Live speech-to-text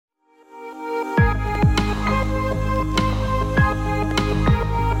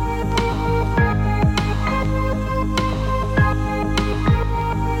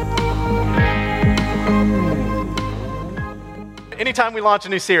anytime we launch a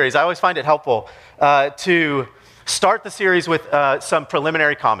new series, I always find it helpful to start the series with some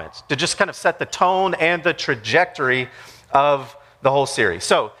preliminary comments to just kind of set the tone and the trajectory of the whole series.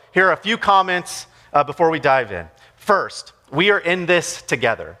 So here are a few comments before we dive in. First, we are in this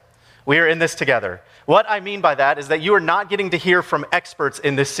together. We are in this together. What I mean by that is that you are not getting to hear from experts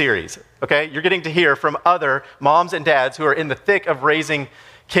in this series, okay? You're getting to hear from other moms and dads who are in the thick of raising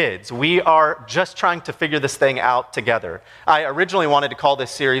kids. We are just trying to figure this thing out together. I originally wanted to call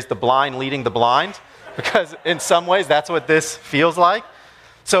this series The Blind Leading the Blind, because in some ways that's what this feels like.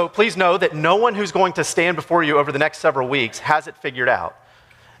 So please know that no one who's going to stand before you over the next several weeks has it figured out.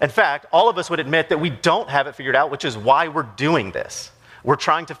 In fact, all of us would admit that we don't have it figured out, which is why we're doing this. We're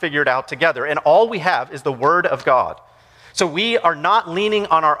trying to figure it out together, and all we have is the Word of God. So we are not leaning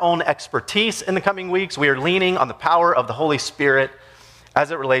on our own expertise in the coming weeks. We are leaning on the power of the Holy Spirit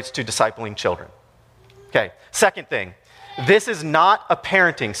as it relates to discipling children. Okay, second thing, this is not a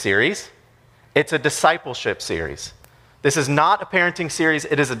parenting series. It's a discipleship series. This is not a parenting series.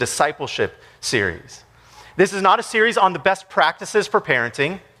 It is a discipleship series. This is not a series on the best practices for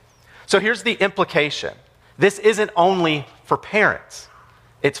parenting. So here's the implication. This isn't only for parents.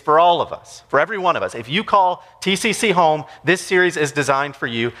 It's for all of us, for every one of us. If you call TCC home, this series is designed for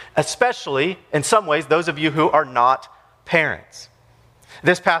you, especially, in some ways, those of you who are not parents.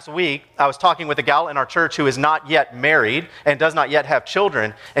 This past week, I was talking with a gal in our church who is not yet married and does not yet have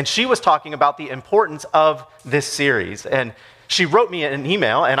children, and she was talking about the importance of this series. And she wrote me an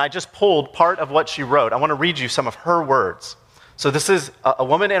email, and I just pulled part of what she wrote. I want to read you some of her words. So this is a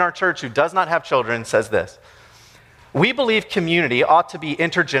woman in our church who does not have children, says this. We believe community ought to be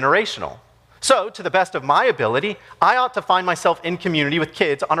intergenerational. So, to the best of my ability, I ought to find myself in community with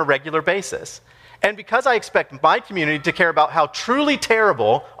kids on a regular basis. And because I expect my community to care about how truly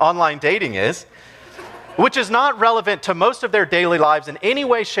terrible online dating is, which is not relevant to most of their daily lives in any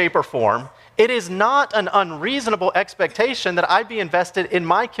way, shape, or form, it is not an unreasonable expectation that I be invested in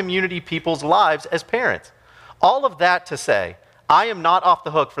my community people's lives as parents. All of that to say, I am not off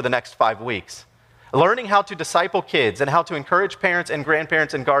the hook for the next 5 weeks. Learning how to disciple kids and how to encourage parents and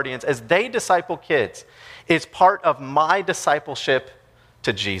grandparents and guardians as they disciple kids is part of my discipleship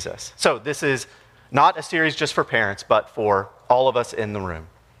to Jesus. So this is not a series just for parents, but for all of us in the room,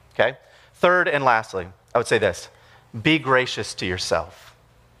 okay? Third and lastly, I would say this, be gracious to yourself.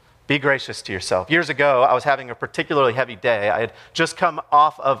 Be gracious to yourself. Years ago, I was having a particularly heavy day. I had just come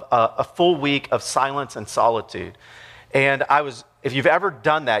off of a full week of silence and solitude. And if you've ever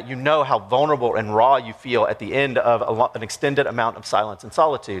done that, you know how vulnerable and raw you feel at the end of an extended amount of silence and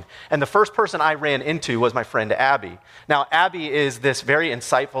solitude. And the first person I ran into was my friend Abby. Now, Abby is this very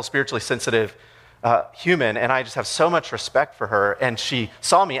insightful, spiritually sensitive human, and I just have so much respect for her. And she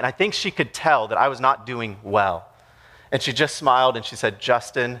saw me, and I think she could tell that I was not doing well. And she just smiled, and she said,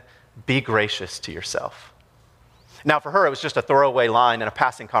 Justin, be gracious to yourself. Now, for her, it was just a throwaway line in a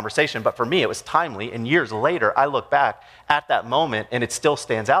passing conversation, but for me, it was timely, and years later, I look back at that moment, and it still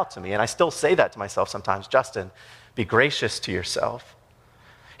stands out to me, and I still say that to myself sometimes, Justin, be gracious to yourself.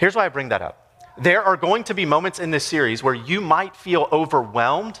 Here's why I bring that up. There are going to be moments in this series where you might feel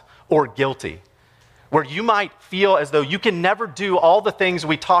overwhelmed or guilty, where you might feel as though you can never do all the things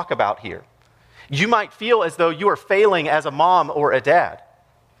we talk about here. You might feel as though you are failing as a mom or a dad.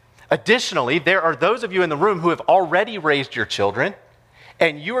 Additionally, there are those of you in the room who have already raised your children,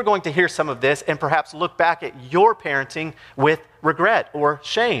 and you are going to hear some of this and perhaps look back at your parenting with regret or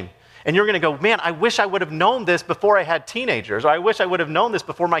shame. And you're going to go, man, I wish I would have known this before I had teenagers, or I wish I would have known this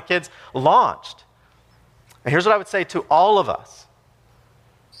before my kids launched. And here's what I would say to all of us.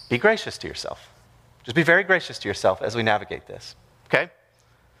 Be gracious to yourself. Just be very gracious to yourself as we navigate this, okay?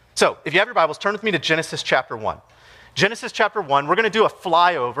 So, if you have your Bibles, turn with me to Genesis chapter 1. Genesis chapter 1, we're going to do a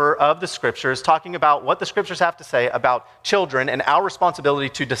flyover of the scriptures, talking about what the scriptures have to say about children and our responsibility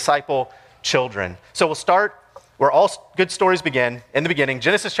to disciple children. So we'll start where all good stories begin, in the beginning.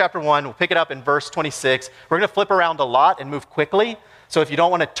 Genesis chapter 1, we'll pick it up in verse 26. We're going to flip around a lot and move quickly. So if you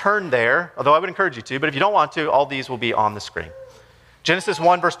don't want to turn there, although I would encourage you to, but if you don't want to, all these will be on the screen. Genesis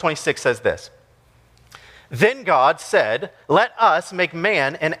 1, verse 26 says this. Then God said, let us make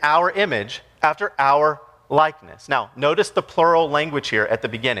man in our image, after our likeness. Now, notice the plural language here at the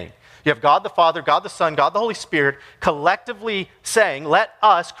beginning. You have God the Father, God the Son, God the Holy Spirit collectively saying, let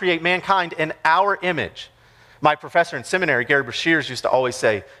us create mankind in our image. My professor in seminary, Gary Breshears, used to always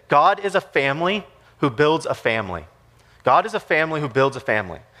say, God is a family who builds a family. God is a family who builds a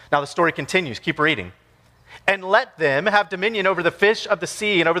family. Now the story continues. Keep reading. And let them have dominion over the fish of the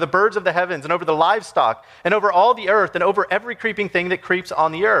sea and over the birds of the heavens and over the livestock and over all the earth and over every creeping thing that creeps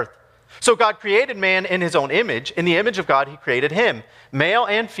on the earth. So God created man in his own image. In the image of God, he created him. Male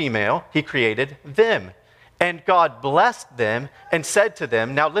and female, he created them. And God blessed them and said to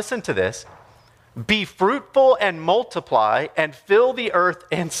them, now listen to this, be fruitful and multiply and fill the earth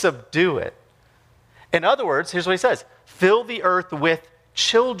and subdue it. In other words, here's what he says, fill the earth with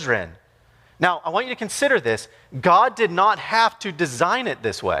children. Now, I want you to consider this. God did not have to design it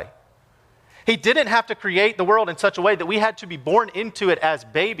this way. He didn't have to create the world in such a way that we had to be born into it as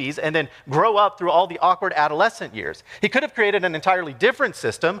babies and then grow up through all the awkward adolescent years. He could have created an entirely different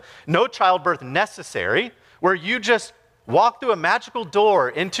system, no childbirth necessary, where you just walk through a magical door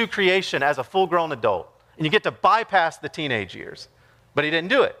into creation as a full-grown adult, and you get to bypass the teenage years. But he didn't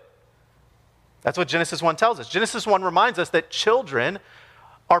do it. That's what Genesis 1 tells us. Genesis 1 reminds us that children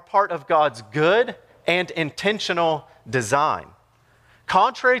are part of God's good and intentional design.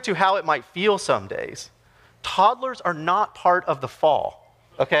 Contrary to how it might feel some days, toddlers are not part of the fall,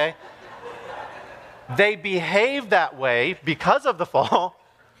 okay? They behave that way because of the fall,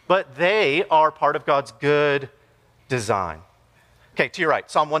 but they are part of God's good design. Okay, to your right,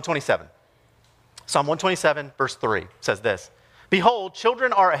 Psalm 127. Psalm 127, verse 3 says this, behold,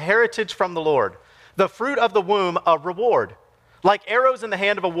 children are a heritage from the Lord, the fruit of the womb a reward. Like arrows in the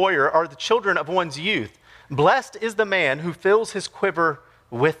hand of a warrior are the children of one's youth. Blessed is the man who fills his quiver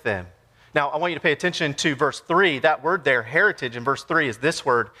with them. Now, I want you to pay attention to verse 3. That word there, heritage, in verse 3 is this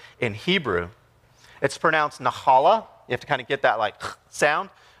word in Hebrew. It's pronounced nahala. You have to kind of get that like sound.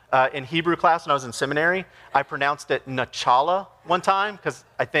 In Hebrew class when I was in seminary, I pronounced it nachala one time because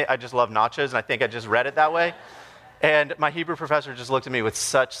I just love nachos and I think I just read it that way. And my Hebrew professor just looked at me with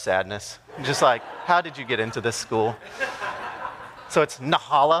such sadness. Just like, how did you get into this school? So it's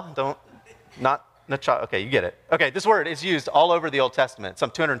nahala, not nachala. Okay, you get it. Okay, this word is used all over the Old Testament,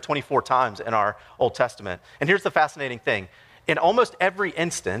 some 224 times in our Old Testament. And here's the fascinating thing. In almost every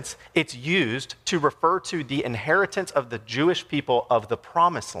instance, it's used to refer to the inheritance of the Jewish people of the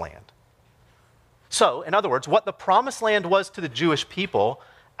Promised Land. So, in other words, what the Promised Land was to the Jewish people,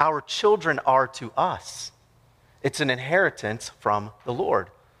 our children are to us. It's an inheritance from the Lord.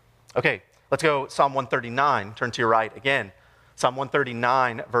 Okay, let's go Psalm 139. Turn to your right again. Psalm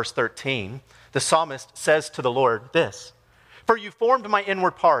 139, verse 13. The psalmist says to the Lord this, for you formed my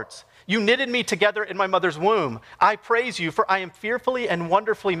inward parts. You knitted me together in my mother's womb. I praise you, for I am fearfully and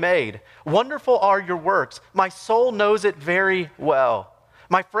wonderfully made. Wonderful are your works. My soul knows it very well.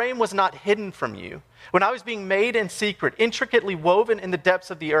 My frame was not hidden from you. When I was being made in secret, intricately woven in the depths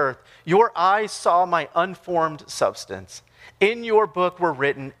of the earth, your eyes saw my unformed substance. In your book were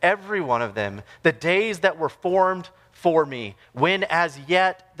written, every one of them, the days that were formed for me, when as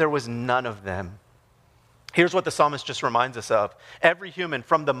yet there was none of them. Here's what the psalmist just reminds us of. Every human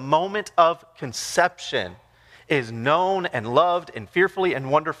from the moment of conception is known and loved and fearfully and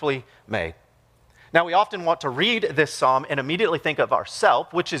wonderfully made. Now, we often want to read this psalm and immediately think of ourselves,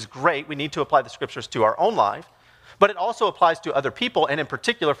 which is great. We need to apply the scriptures to our own life, but it also applies to other people, and in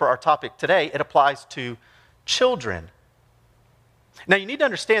particular for our topic today, it applies to children. Now, you need to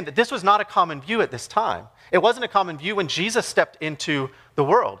understand that this was not a common view at this time. It wasn't a common view when Jesus stepped into the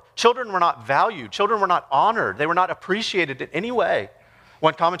world. Children were not valued. Children were not honored. They were not appreciated in any way.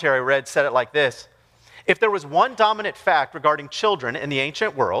 One commentary I read said it like this. If there was one dominant fact regarding children in the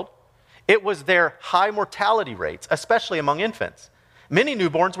ancient world, it was their high mortality rates, especially among infants. Many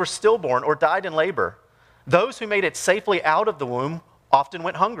newborns were stillborn or died in labor. Those who made it safely out of the womb often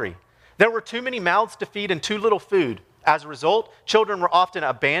went hungry. There were too many mouths to feed and too little food. As a result, children were often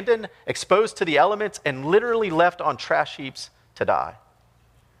abandoned, exposed to the elements, and literally left on trash heaps to die.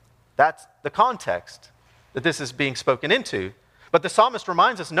 That's the context that this is being spoken into. But the psalmist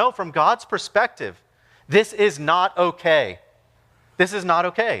reminds us, no, from God's perspective, this is not okay. This is not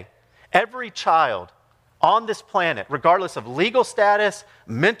okay. Every child on this planet, regardless of legal status,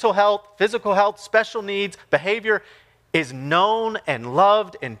 mental health, physical health, special needs, behavior, is known and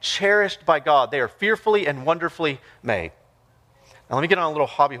loved and cherished by God. They are fearfully and wonderfully made. Now let me get on a little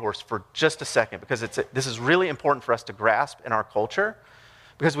hobby horse for just a second because this is really important for us to grasp in our culture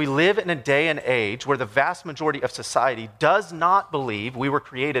because we live in a day and age where the vast majority of society does not believe we were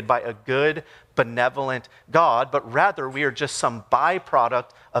created by a good, benevolent God, but rather we are just some byproduct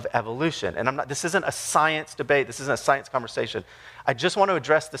of evolution. And this isn't a science debate. This isn't a science conversation. I just want to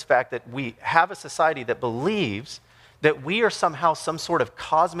address this fact that we have a society that believes that we are somehow some sort of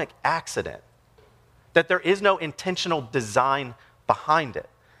cosmic accident, that there is no intentional design behind it.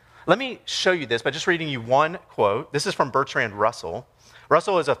 Let me show you this by just reading you one quote. This is from Bertrand Russell.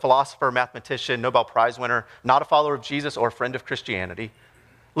 Russell is a philosopher, mathematician, Nobel Prize winner, not a follower of Jesus or a friend of Christianity.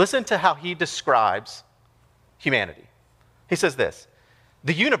 Listen to how he describes humanity. He says this,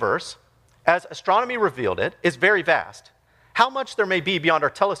 The universe, as astronomy revealed it, is very vast. How much there may be beyond our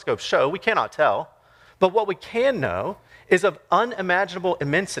telescopes show, we cannot tell. But what we can know is of unimaginable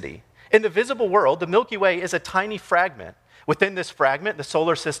immensity. In the visible world, the Milky Way is a tiny fragment. Within this fragment, the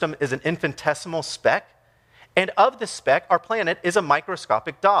solar system is an infinitesimal speck. And of this speck, our planet is a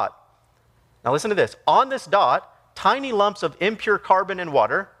microscopic dot. Now listen to this. On this dot, tiny lumps of impure carbon and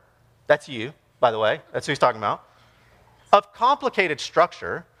water, that's you, by the way, that's who he's talking about, of complicated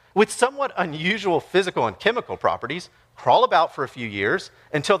structure with somewhat unusual physical and chemical properties, crawl about for a few years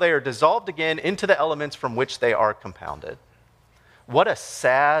until they are dissolved again into the elements from which they are compounded. What a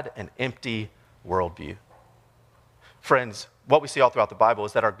sad and empty worldview. Friends, what we see all throughout the Bible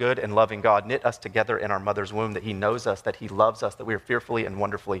is that our good and loving God knit us together in our mother's womb, that he knows us, that he loves us, that we are fearfully and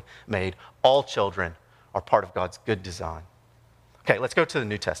wonderfully made. All children are part of God's good design. Okay, let's go to the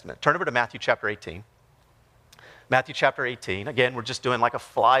New Testament. Turn over to Matthew chapter 18. Matthew chapter 18. Again, we're just doing like a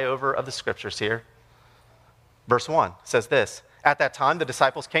flyover of the scriptures here. Verse 1 says this: At that time, the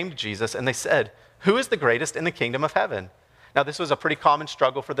disciples came to Jesus and they said, "Who is the greatest in the kingdom of heaven?" Now, this was a pretty common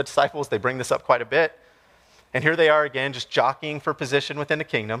struggle for the disciples. They bring this up quite a bit. And here they are again, just jockeying for position within the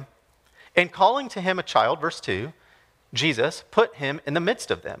kingdom. And calling to him a child, verse 2, Jesus put him in the midst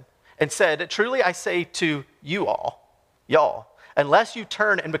of them and said, "Truly I say to you all, y'all, unless you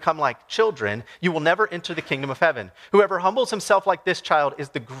turn and become like children, you will never enter the kingdom of heaven. Whoever humbles himself like this child is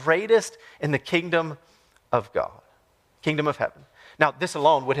the greatest in the kingdom of God," kingdom of heaven. Now, this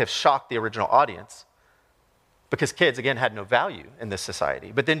alone would have shocked the original audience because kids, again, had no value in this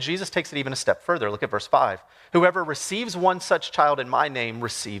society. But then Jesus takes it even a step further. Look at verse 5. "Whoever receives one such child in my name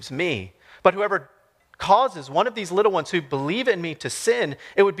receives me. But whoever causes one of these little ones who believe in me to sin,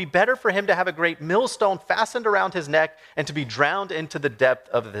 it would be better for him to have a great millstone fastened around his neck and to be drowned into the depth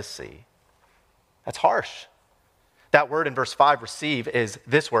of the sea." That's harsh. That word in verse 5, receive, is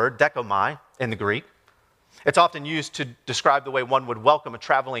this word, dekomai, in the Greek. It's often used to describe the way one would welcome a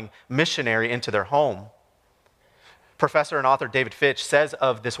traveling missionary into their home. Professor and author David Fitch says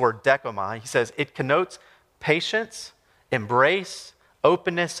of this word dekomai, he says, it connotes patience, embrace,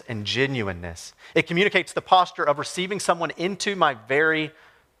 openness, and genuineness. It communicates the posture of receiving someone into my very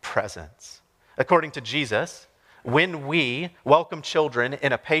presence. According to Jesus, when we welcome children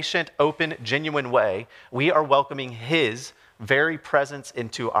in a patient, open, genuine way, we are welcoming his very presence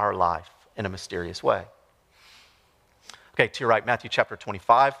into our life in a mysterious way. Okay, to your right, Matthew chapter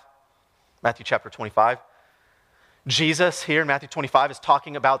 25. Matthew chapter 25. Jesus here in Matthew 25 is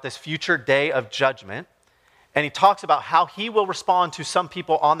talking about this future day of judgment, and he talks about how he will respond to some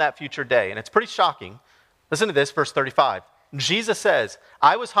people on that future day, and it's pretty shocking. Listen to this, verse 35. Jesus says,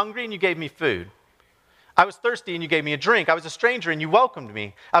 "I was hungry and you gave me food. I was thirsty and you gave me a drink. I was a stranger and you welcomed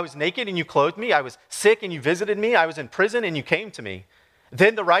me. I was naked and you clothed me. I was sick and you visited me. I was in prison and you came to me."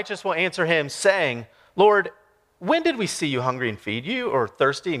 Then the righteous will answer him, saying, "Lord, when did we see you hungry and feed you, or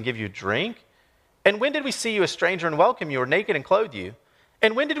thirsty and give you drink? And when did we see you a stranger and welcome you, or naked and clothe you?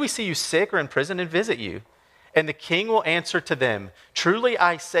 And when did we see you sick or in prison and visit you?" And the king will answer to them, "Truly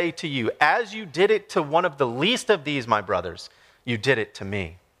I say to you, as you did it to one of the least of these, my brothers, you did it to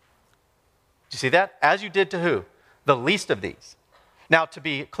me." Do you see that? As you did to who? The least of these. Now, to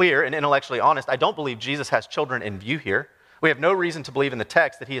be clear and intellectually honest, I don't believe Jesus has children in view here. We have no reason to believe in the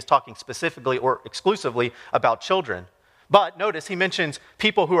text that he is talking specifically or exclusively about children. But notice he mentions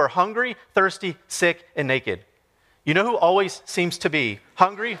people who are hungry, thirsty, sick, and naked. You know who always seems to be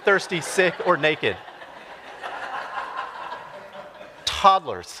hungry, thirsty, sick, or naked?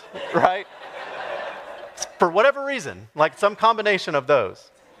 Toddlers, right? For whatever reason, like some combination of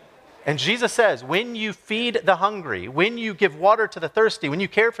those. And Jesus says, when you feed the hungry, when you give water to the thirsty, when you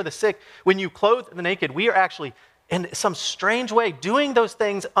care for the sick, when you clothe the naked, we are actually, in some strange way, doing those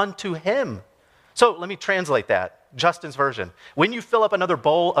things unto him. So let me translate that. Justin's version. When you fill up another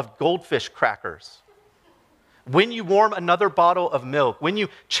bowl of goldfish crackers, when you warm another bottle of milk, when you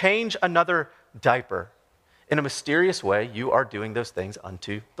change another diaper, in a mysterious way, you are doing those things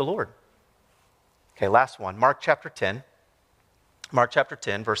unto the Lord. Okay, last one. Mark chapter 10. Mark chapter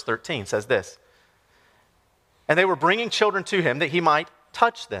 10, verse 13 says this: "And they were bringing children to him that he might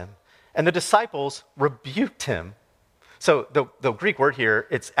touch them. And the disciples rebuked him." So the Greek word here,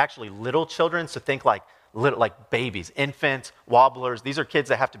 it's actually little children. So think like babies, infants, wobblers. These are kids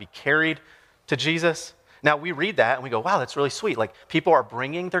that have to be carried to Jesus. Now we read that and we go, wow, that's really sweet. Like people are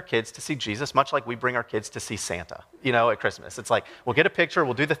bringing their kids to see Jesus, much like we bring our kids to see Santa, at Christmas. It's like, we'll get a picture,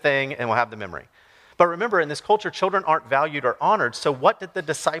 we'll do the thing, and we'll have the memory. But remember, in this culture, children aren't valued or honored. So what did the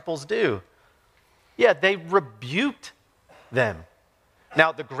disciples do? Yeah, they rebuked them.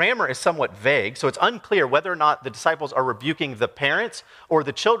 Now, the grammar is somewhat vague, so it's unclear whether or not the disciples are rebuking the parents or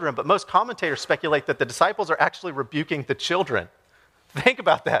the children, but most commentators speculate that the disciples are actually rebuking the children. Think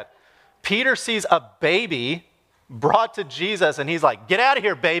about that. Peter sees a baby brought to Jesus, and he's like, "Get out of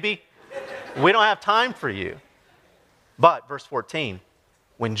here, baby. We don't have time for you." But, verse 14,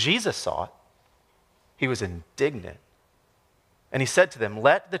 when Jesus saw it, he was indignant. And he said to them,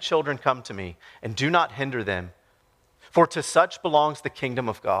 "Let the children come to me, and do not hinder them, for to such belongs the kingdom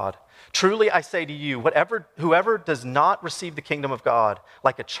of God. Truly I say to you, whoever does not receive the kingdom of God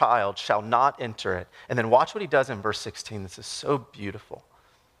like a child shall not enter it." And then watch what he does in verse 16. This is so beautiful.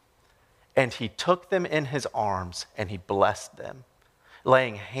 "And he took them in his arms, and he blessed them,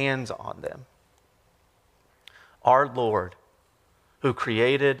 laying hands on them." Our Lord, who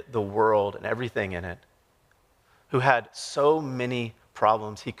created the world and everything in it, who had so many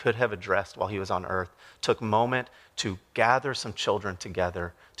problems he could have addressed while he was on earth, took a moment to gather some children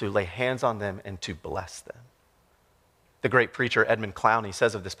together, to lay hands on them and to bless them. The great preacher Edmund Clowney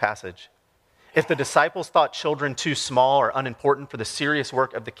says of this passage, "If the disciples thought children too small or unimportant for the serious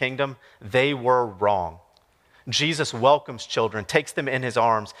work of the kingdom, they were wrong. Jesus welcomes children, takes them in his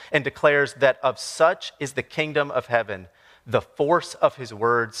arms, and declares that of such is the kingdom of heaven. The force of his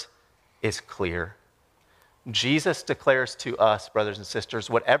words is clear." Jesus declares to us, brothers and sisters,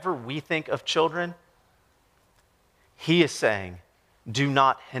 whatever we think of children, he is saying, do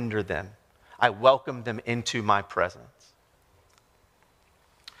not hinder them. I welcome them into my presence.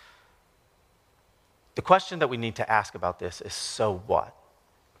 The question that we need to ask about this is, so what?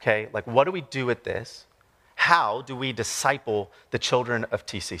 Okay, like what do we do with this? How do we disciple the children of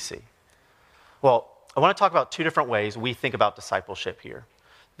TCC? Well, I want to talk about two different ways we think about discipleship here.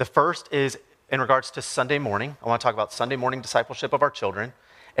 The first is in regards to Sunday morning. I want to talk about Sunday morning discipleship of our children.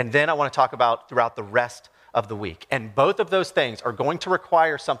 And then I want to talk about throughout the rest of the week. And both of those things are going to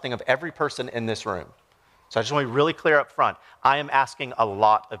require something of every person in this room. So I just want to be really clear up front. I am asking a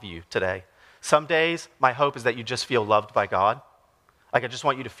lot of you today. Some days, my hope is that you just feel loved by God. Like I just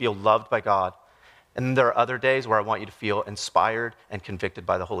want you to feel loved by God. And then there are other days where I want you to feel inspired and convicted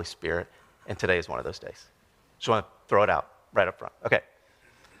by the Holy Spirit. And today is one of those days. Just want to throw it out right up front. Okay.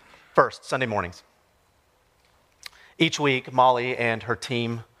 First, Sunday mornings. Each week, Molly and her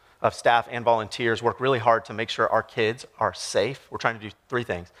team of staff and volunteers work really hard to make sure our kids are safe. We're trying to do three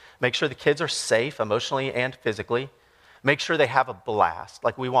things. Make sure the kids are safe emotionally and physically. Make sure they have a blast.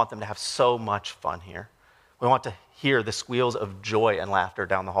 Like we want them to have so much fun here. We want to hear the squeals of joy and laughter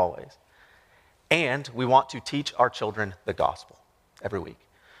down the hallways. And we want to teach our children the gospel every week.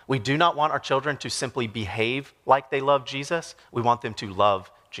 We do not want our children to simply behave like they love Jesus. We want them to love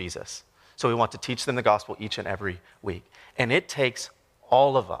Jesus. So we want to teach them the gospel each and every week. And it takes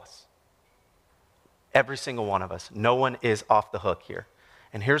all of us, every single one of us. No one is off the hook here.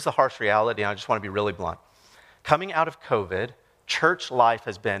 And here's the harsh reality, and I just want to be really blunt. Coming out of COVID, church life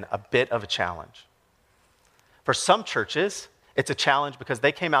has been a bit of a challenge. For some churches, it's a challenge because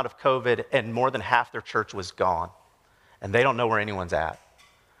they came out of COVID and more than half their church was gone, and they don't know where anyone's at.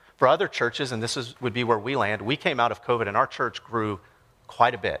 For other churches, and would be where we land, we came out of COVID and our church grew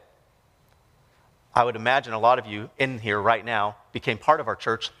quite a bit. I would imagine a lot of you in here right now became part of our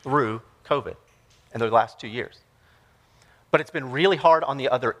church through COVID in the last 2 years. But it's been really hard on the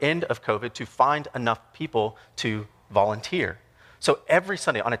other end of COVID to find enough people to volunteer. So every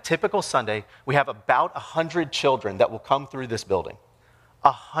Sunday, on a typical Sunday, we have about 100 children that will come through this building.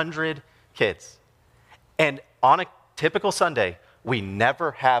 100 kids. And on a typical Sunday, we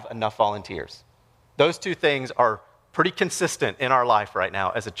never have enough volunteers. Those two things are pretty consistent in our life right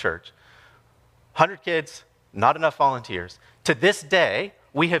now as a church. 100 kids, not enough volunteers. To this day,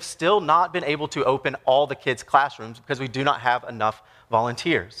 we have still not been able to open all the kids' classrooms because we do not have enough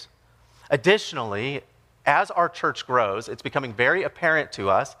volunteers. Additionally, as our church grows, it's becoming very apparent to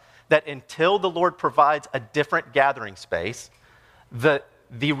us that until the Lord provides a different gathering space, the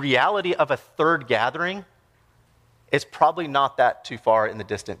reality of a third gathering is probably not that too far in the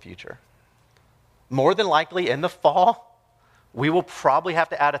distant future. More than likely in the fall, we will probably have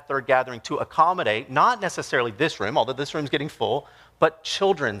to add a third gathering to accommodate, not necessarily this room, although this room's getting full, but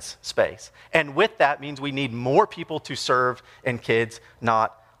children's space. And with that means we need more people to serve in kids,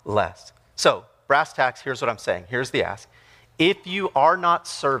 not less. So, brass tacks, here's what I'm saying. Here's the ask. If you are not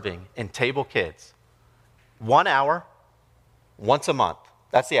serving in table kids, 1 hour, once a month.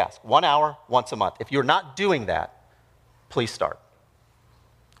 That's the ask. 1 hour, once a month. If you're not doing that, please start.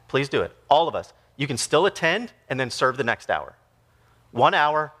 Please do it. All of us. You can still attend and then serve the next hour. 1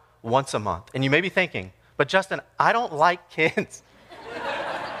 hour, once a month. And you may be thinking, but Justin, I don't like kids.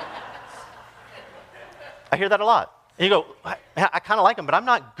 I hear that a lot. And you go, I kind of like them, but I'm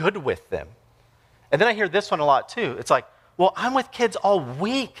not good with them. And then I hear this one a lot too. It's like, well, I'm with kids all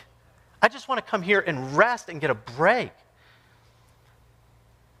week. I just want to come here and rest and get a break.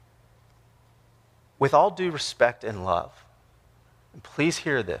 With all due respect and love, and please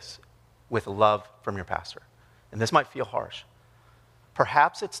hear this with love from your pastor, and this might feel harsh,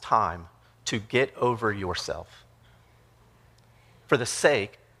 perhaps it's time to get over yourself for the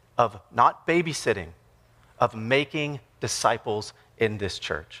sake of not babysitting, of making disciples in this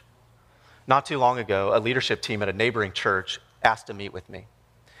church. Not too long ago, a leadership team at a neighboring church asked to meet with me.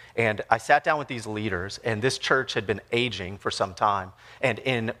 And I sat down with these leaders, and this church had been aging for some time and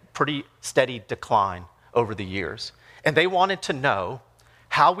in pretty steady decline over the years. And they wanted to know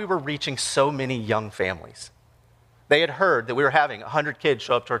how we were reaching so many young families. They had heard that we were having 100 kids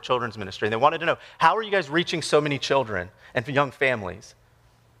show up to our children's ministry, and they wanted to know, how are you guys reaching so many children and young families?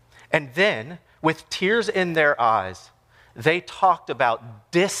 And then, with tears in their eyes, they talked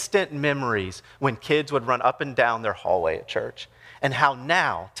about distant memories when kids would run up and down their hallway at church, and how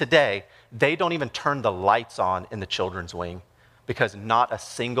now, today, they don't even turn the lights on in the children's wing because not a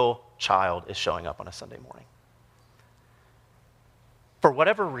single child is showing up on a Sunday morning. For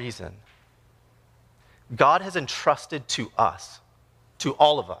whatever reason, God has entrusted to us, to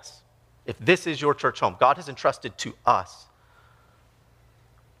all of us, if this is your church home, God has entrusted to us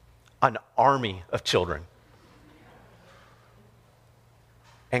an army of children.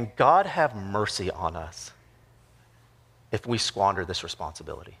 And God have mercy on us if we squander this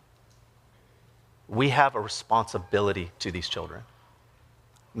responsibility. We have a responsibility to these children.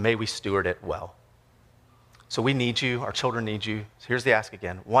 May we steward it well. So we need you, our children need you. So here's the ask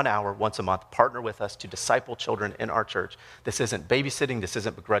again, 1 hour, once a month, partner with us to disciple children in our church. This isn't babysitting, this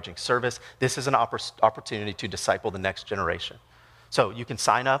isn't begrudging service. This is an opportunity to disciple the next generation. So you can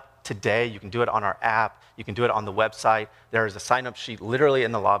sign up today, you can do it on our app, you can do it on the website. There is a sign-up sheet literally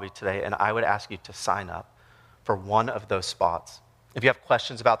in the lobby today, and I would ask you to sign up for one of those spots. If you have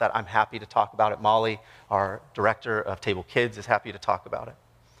questions about that, I'm happy to talk about it. Molly, our director of Table Kids, is happy to talk about it.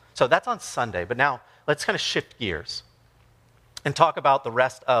 So that's on Sunday, but now let's kind of shift gears and talk about the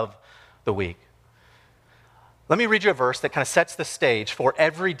rest of the week. Let me read you a verse that kind of sets the stage for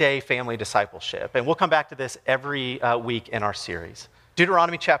everyday family discipleship, and we'll come back to this every week in our series.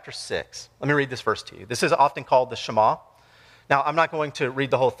 Deuteronomy chapter 6. Let me read this verse to you. This is often called the Shema. Now, I'm not going to read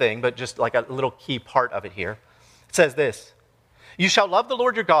the whole thing, but just like a little key part of it here. It says this, "You shall love the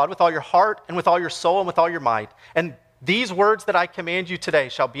Lord your God with all your heart and with all your soul and with all your might, and these words that I command you today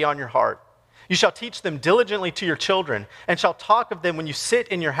shall be on your heart. You shall teach them diligently to your children, and shall talk of them when you sit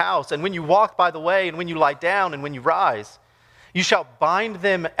in your house, and when you walk by the way, and when you lie down, and when you rise. You shall bind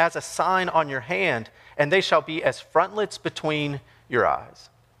them as a sign on your hand, and they shall be as frontlets between your eyes."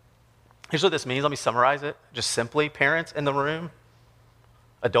 Here's what this means. Let me summarize it. Just simply, parents in the room,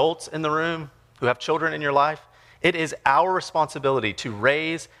 adults in the room who have children in your life, it is our responsibility to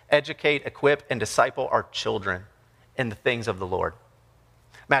raise, educate, equip, and disciple our children in the things of the Lord.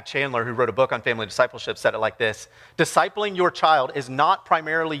 Matt Chandler, who wrote a book on family discipleship, said it like this: discipling your child is not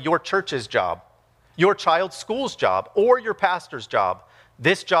primarily your church's job, your child's school's job, or your pastor's job.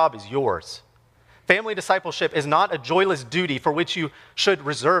 This job is yours. Family discipleship is not a joyless duty for which you should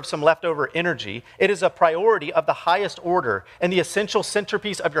reserve some leftover energy. It is a priority of the highest order and the essential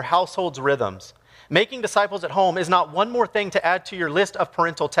centerpiece of your household's rhythms. Making disciples at home is not one more thing to add to your list of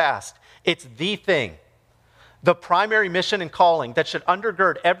parental tasks. It's the thing. The primary mission and calling that should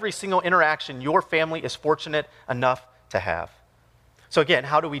undergird every single interaction your family is fortunate enough to have. So again,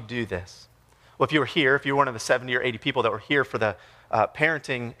 how do we do this? Well, if you were here, if you were one of the 70 or 80 people that were here for the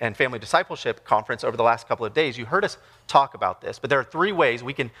Parenting and Family Discipleship Conference over the last couple of days, you heard us talk about this, but there are 3 ways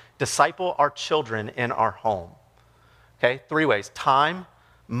we can disciple our children in our home. Okay, 3 ways: time,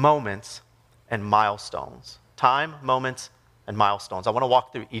 moments, and milestones. Time, moments, and milestones. I want to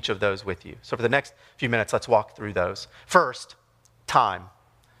walk through each of those with you. So for the next few minutes, let's walk through those. First, time.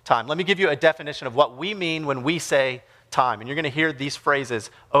 Time. Let me give you a definition of what we mean when we say time. And you're going to hear these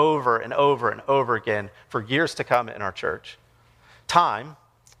phrases over and over and over again for years to come in our church. Time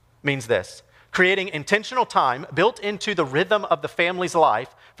means this: creating intentional time built into the rhythm of the family's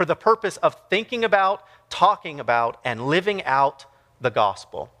life for the purpose of thinking about, talking about, and living out the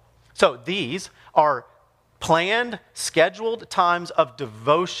gospel. So these are planned, scheduled times of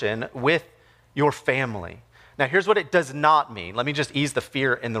devotion with your family. Now, here's what it does not mean. Let me just ease the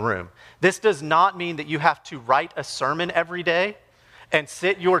fear in the room. This does not mean that you have to write a sermon every day and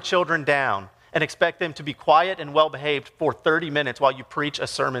sit your children down and expect them to be quiet and well-behaved for 30 minutes while you preach a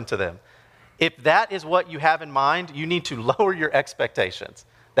sermon to them. If that is what you have in mind, you need to lower your expectations.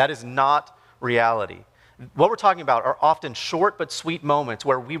 That is not reality. What we're talking about are often short but sweet moments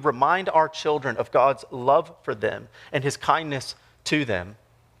where we remind our children of God's love for them and his kindness to them.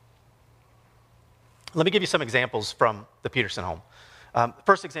 Let me give you some examples from the Peterson home.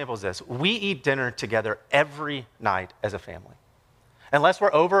 First example is this. We eat dinner together every night as a family. Unless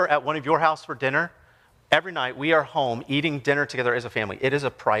we're over at one of your house for dinner, every night we are home eating dinner together as a family. It is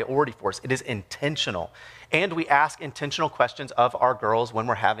a priority for us. It is intentional. And we ask intentional questions of our girls when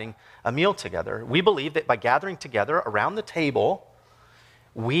we're having a meal together. We believe that by gathering together around the table,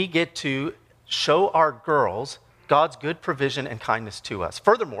 we get to show our girls God's good provision and kindness to us.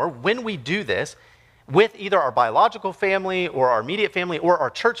 Furthermore, when we do this with either our biological family or our immediate family or our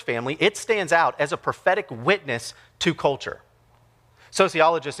church family, it stands out as a prophetic witness to culture.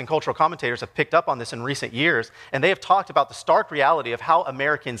 Sociologists and cultural commentators have picked up on this in recent years, and they have talked about the stark reality of how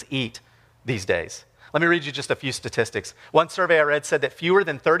Americans eat these days. Let me read you just a few statistics. One survey I read said that fewer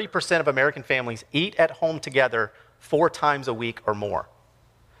than 30% of American families eat at home together 4 times a week or more.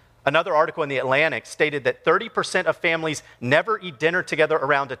 Another article in The Atlantic stated that 30% of families never eat dinner together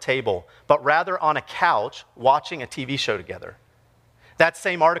around a table, but rather on a couch watching a TV show together. That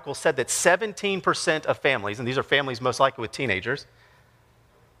same article said that 17% of families, and these are families most likely with teenagers,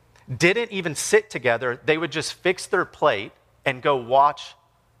 didn't even sit together. They would just fix their plate and go watch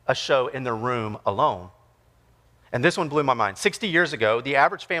a show in their room alone. And this one blew my mind. 60 years ago, the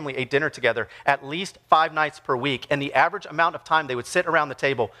average family ate dinner together at least 5 nights per week, and the average amount of time they would sit around the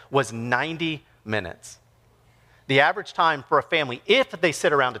table was 90 minutes. The average time for a family, if they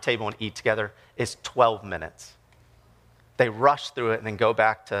sit around a table and eat together, is 12 minutes. They rush through it and then go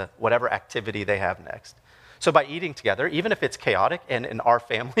back to whatever activity they have next. So by eating together, even if it's chaotic, and in our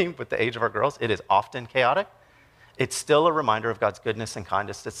family, with the age of our girls, it is often chaotic, it's still a reminder of God's goodness and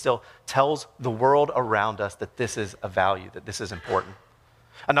kindness that still tells the world around us that this is a value, that this is important.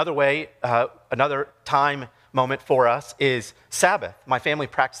 Another way, another time moment for us is Sabbath. My family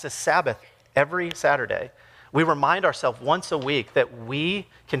practices Sabbath every Saturday. We remind ourselves once a week that we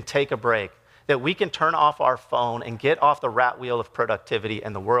can take a break, that we can turn off our phone and get off the rat wheel of productivity,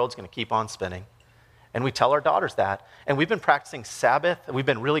 and the world's going to keep on spinning. And we tell our daughters that. And we've been practicing Sabbath. We've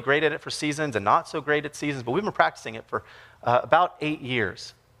been really great at it for seasons and not so great at seasons, but we've been practicing it for about 8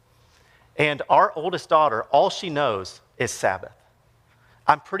 years. And our oldest daughter, all she knows is Sabbath.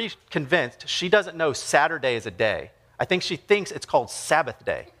 I'm pretty convinced she doesn't know Saturday is a day. I think she thinks it's called Sabbath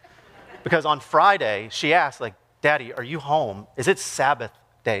day. Because on Friday, she asks, like, Daddy, are you home? Is it Sabbath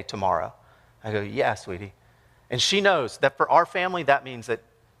day tomorrow? I go, yeah, sweetie. And she knows that for our family, that means that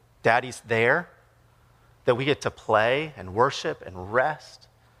Daddy's there, that we get to play and worship and rest.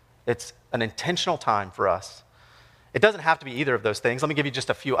 It's an intentional time for us. It doesn't have to be either of those things. Let me give you just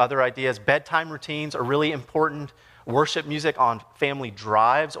a few other ideas. Bedtime routines are really important. Worship music on family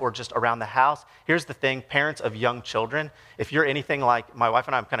drives or just around the house. Here's the thing, parents of young children, if you're anything like my wife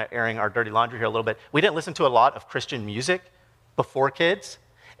and I, I'm kind of airing our dirty laundry here a little bit. We didn't listen to a lot of Christian music before kids.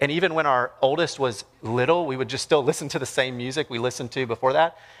 And even when our oldest was little, we would just still listen to the same music we listened to before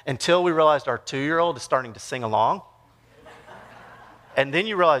that until we realized our 2-year-old is starting to sing along. And then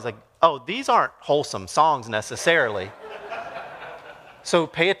you realize, like, oh, these aren't wholesome songs necessarily. So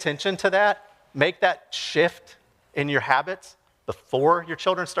pay attention to that. Make that shift in your habits before your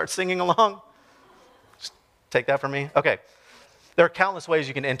children start singing along. Just take that from me. Okay. There are countless ways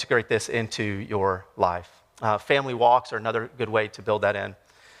you can integrate this into your life. Family walks are another good way to build that in.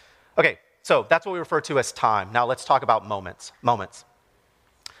 Okay, so that's what we refer to as time. Now let's talk about moments. Moments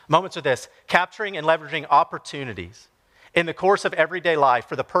are this: capturing and leveraging opportunities in the course of everyday life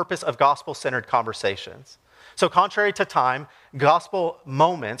for the purpose of gospel-centered conversations. So contrary to time, gospel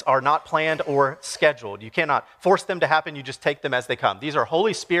moments are not planned or scheduled. You cannot force them to happen. You just take them as they come. These are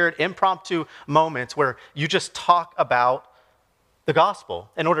Holy Spirit impromptu moments where you just talk about the gospel.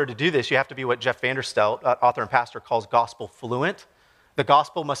 In order to do this, you have to be what Jeff Vanderstelt, author and pastor, calls gospel fluent. The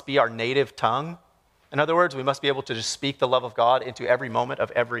gospel must be our native tongue. In other words, we must be able to just speak the love of God into every moment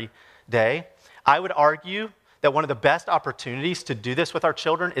of every day. I would argue that one of the best opportunities to do this with our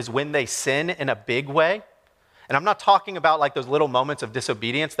children is when they sin in a big way. And I'm not talking about like those little moments of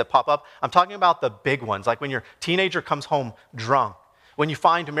disobedience that pop up. I'm talking about the big ones, like when your teenager comes home drunk, when you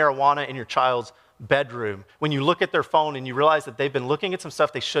find marijuana in your child's bedroom, when you look at their phone and you realize that they've been looking at some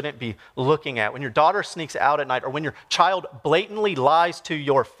stuff they shouldn't be looking at, when your daughter sneaks out at night, or when your child blatantly lies to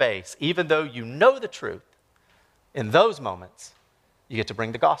your face, even though you know the truth. In those moments, you get to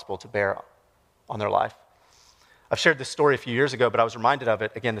bring the gospel to bear on their life. I've shared this story a few years ago, but I was reminded of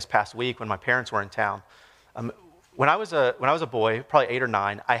it again this past week when my parents were in town. When I was a boy, probably 8 or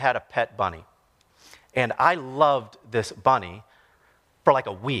 9, I had a pet bunny. And I loved this bunny for like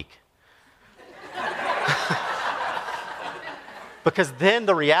a week. Because then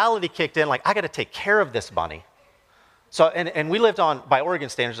the reality kicked in, like, I got to take care of this bunny. So, and we lived on, by Oregon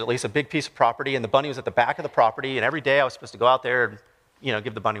standards at least, a big piece of property, and the bunny was at the back of the property, and every day I was supposed to go out there and,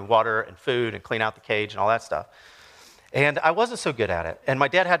 give the bunny water and food and clean out the cage and all that stuff. And I wasn't so good at it, and my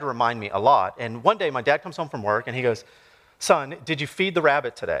dad had to remind me a lot. And one day my dad comes home from work, and he goes, "Son, did you feed the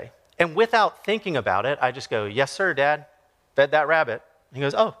rabbit today?" And without thinking about it, I just go, "Yes, sir, Dad, fed that rabbit." And he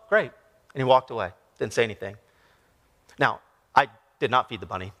goes, "Oh, great." And he walked away, didn't say anything. Now, I did not feed the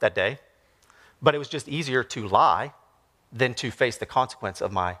bunny that day, but it was just easier to lie than to face the consequence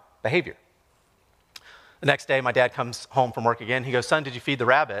of my behavior. The next day, my dad comes home from work again. He goes, "Son, did you feed the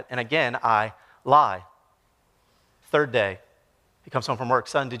rabbit?" And again, I lie. Third day, he comes home from work.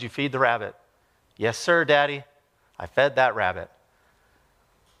 "Son, did you feed the rabbit?" "Yes, sir, Daddy, I fed that rabbit."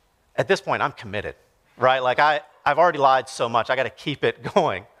 At this point, I'm committed, right? Like I've already lied so much, I got to keep it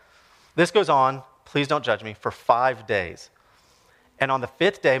going. This goes on, please don't judge me, for 5 days. And on the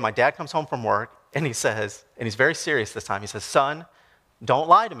 5th day, my dad comes home from work, and he says, and he's very serious this time, he says, "Son, don't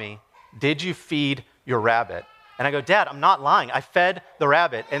lie to me. Did you feed your rabbit?" And I go, "Dad, I'm not lying. I fed the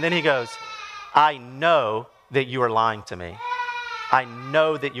rabbit." And then he goes, "I know that you are lying to me. I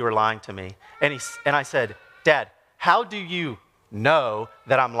know that you are lying to me." And I said, "Dad, how do you know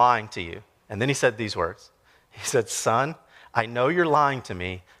that I'm lying to you?" And then he said these words. He said, "Son, I know you're lying to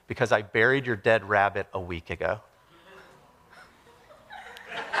me because I buried your dead rabbit a week ago."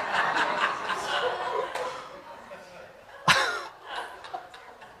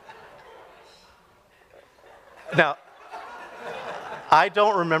 Now, I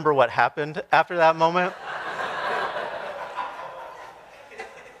don't remember what happened after that moment,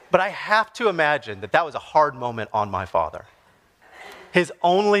 but I have to imagine that that was a hard moment on my father. His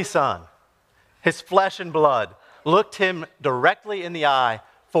only son, his flesh and blood, looked him directly in the eye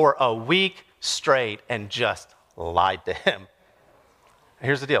for a week straight and just lied to him.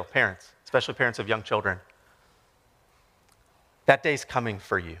 Here's the deal, parents, especially parents of young children. That day's coming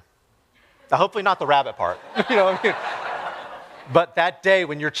for you. Now, hopefully not the rabbit part, you know what I mean? But that day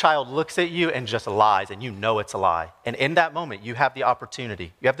when your child looks at you and just lies and you know it's a lie, and in that moment you have the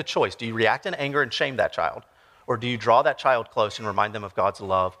opportunity, you have the choice. Do you react in anger and shame that child? Or do you draw that child close and remind them of God's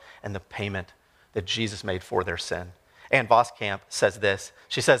love and the payment that Jesus made for their sin? Ann Voskamp says this.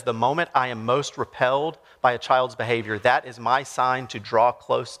 She says, "The moment I am most repelled by a child's behavior, that is my sign to draw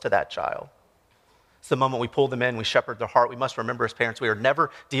close to that child." It's the moment we pull them in, we shepherd their heart. We must remember as parents, we are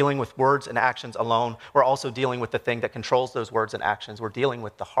never dealing with words and actions alone. We're also dealing with the thing that controls those words and actions. We're dealing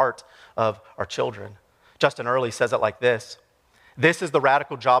with the heart of our children. Justin Earley says it like this. "This is the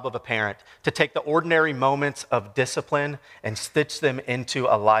radical job of a parent, to take the ordinary moments of discipline and stitch them into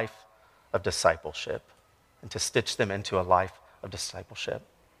a life of discipleship." And to stitch them into a life of discipleship.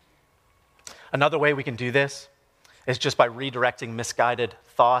 Another way we can do this is just by redirecting misguided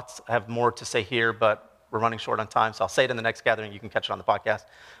thoughts. I have more to say here, but we're running short on time, so I'll say it in the next gathering. You can catch it on the podcast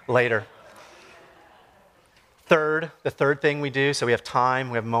later. The third thing we do, so we have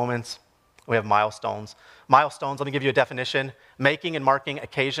time, we have moments, we have milestones. Milestones, let me give you a definition. Making and marking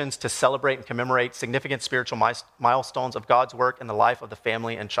occasions to celebrate and commemorate significant spiritual milestones of God's work in the life of the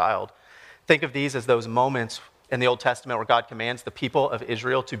family and child. Think of these as those moments in the Old Testament where God commands the people of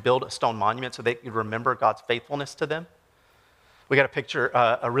Israel to build a stone monument so they could remember God's faithfulness to them. We got a picture,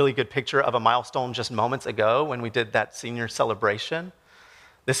 a really good picture of a milestone just moments ago when we did that senior celebration.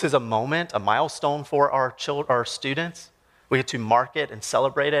 This is a moment, a milestone for our students. We get to mark it and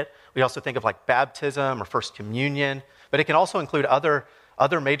celebrate it. We also think of like baptism or first communion, but it can also include other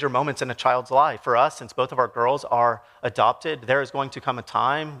major moments in a child's life. For us, since both of our girls are adopted, there is going to come a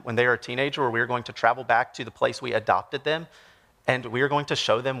time when they are a teenager where we are going to travel back to the place we adopted them, and we are going to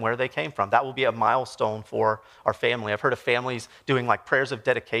show them where they came from. That will be a milestone for our family. I've heard of families doing like prayers of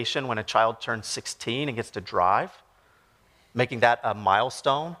dedication when a child turns 16 and gets to drive, making that a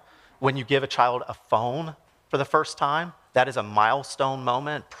milestone. When you give a child a phone for the first time, that is a milestone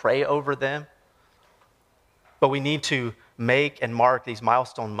moment. Pray over them. But we need to make and mark these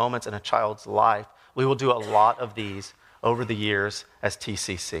milestone moments in a child's life. We will do a lot of these over the years as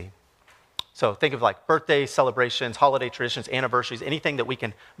TCC. So think of like birthday celebrations, holiday traditions, anniversaries, anything that we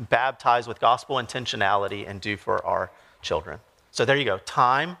can baptize with gospel intentionality and do for our children. So there you go,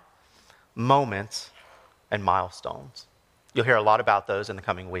 time, moments, and milestones. You'll hear a lot about those in the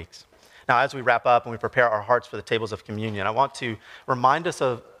coming weeks. Now, as we wrap up and we prepare our hearts for the tables of communion, I want to remind us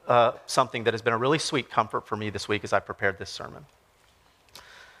of something that has been a really sweet comfort for me this week as I prepared this sermon.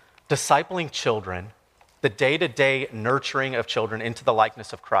 Discipling children, the day-to-day nurturing of children into the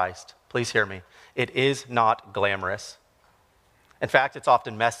likeness of Christ, please hear me, it is not glamorous. In fact, it's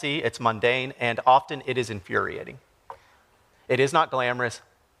often messy, it's mundane, and often it is infuriating. It is not glamorous,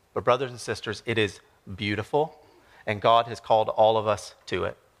 but brothers and sisters, it is beautiful, and God has called all of us to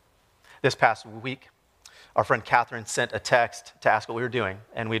it. This past week, our friend Catherine sent a text to ask what we were doing,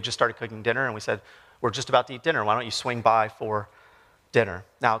 and we had just started cooking dinner, and we said, we're just about to eat dinner. Why don't you swing by for dinner?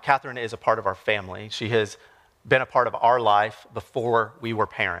 Now, Catherine is a part of our family. She has been a part of our life before we were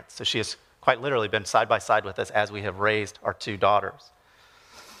parents. So she has quite literally been side by side with us as we have raised our 2 daughters.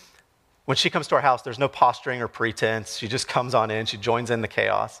 When she comes to our house, there's no posturing or pretense. She just comes on in. She joins in the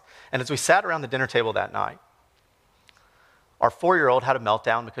chaos. And as we sat around the dinner table that night, our 4-year-old had a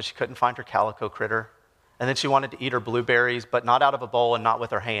meltdown because she couldn't find her calico critter. And then she wanted to eat her blueberries, but not out of a bowl and not with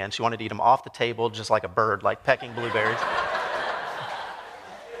her hand. She wanted to eat them off the table, just like a bird, like pecking blueberries.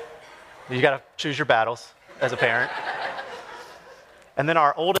 You got to choose your battles as a parent. And then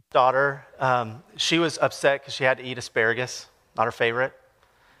our oldest daughter, she was upset because she had to eat asparagus, not her favorite.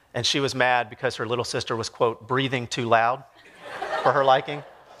 And she was mad because her little sister was, quote, breathing too loud for her liking.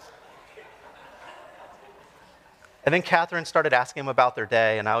 And then Catherine started asking them about their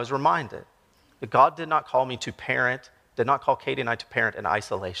day, and I was reminded that God did not call me to parent, did not call Katie and I to parent in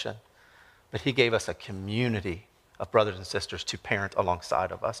isolation, but he gave us a community of brothers and sisters to parent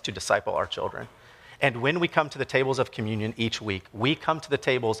alongside of us, to disciple our children. And when we come to the tables of communion each week, we come to the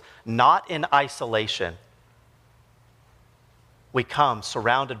tables not in isolation. We come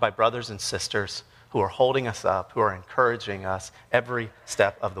surrounded by brothers and sisters who are holding us up, who are encouraging us every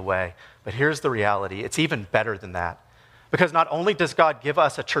step of the way. But here's the reality. It's even better than that. Because not only does God give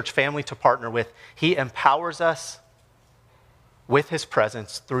us a church family to partner with, he empowers us with his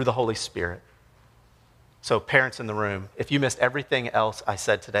presence through the Holy Spirit. So parents in the room, if you missed everything else I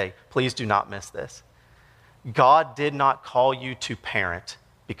said today, please do not miss this. God did not call you to parent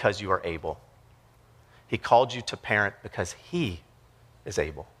because you are able. He called you to parent because he is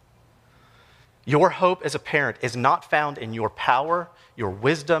able. Your hope as a parent is not found in your power, your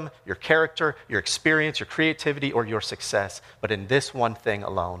wisdom, your character, your experience, your creativity, or your success, but in this one thing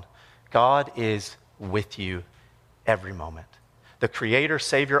alone. God is with you every moment. The Creator,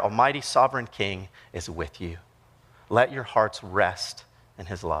 Savior, Almighty, Sovereign King is with you. Let your hearts rest in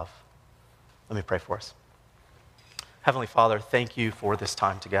his love. Let me pray for us. Heavenly Father, thank you for this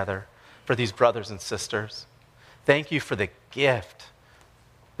time together, for these brothers and sisters. Thank you for the gift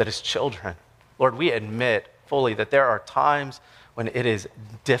that is children. Lord, we admit fully that there are times when it is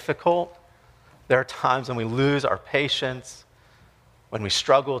difficult. There are times when we lose our patience, when we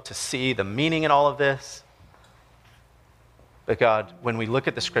struggle to see the meaning in all of this. But God, when we look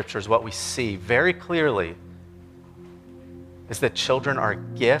at the scriptures, what we see very clearly is that children are a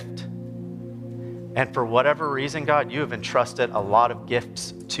gift. And for whatever reason, God, you have entrusted a lot of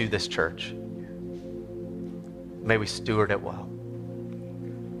gifts to this church. May we steward it well.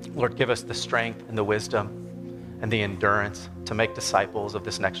 Lord, give us the strength and the wisdom and the endurance to make disciples of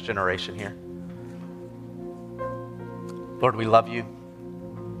this next generation here. Lord, we love you.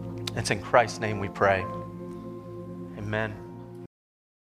 It's in Christ's name we pray. Amen.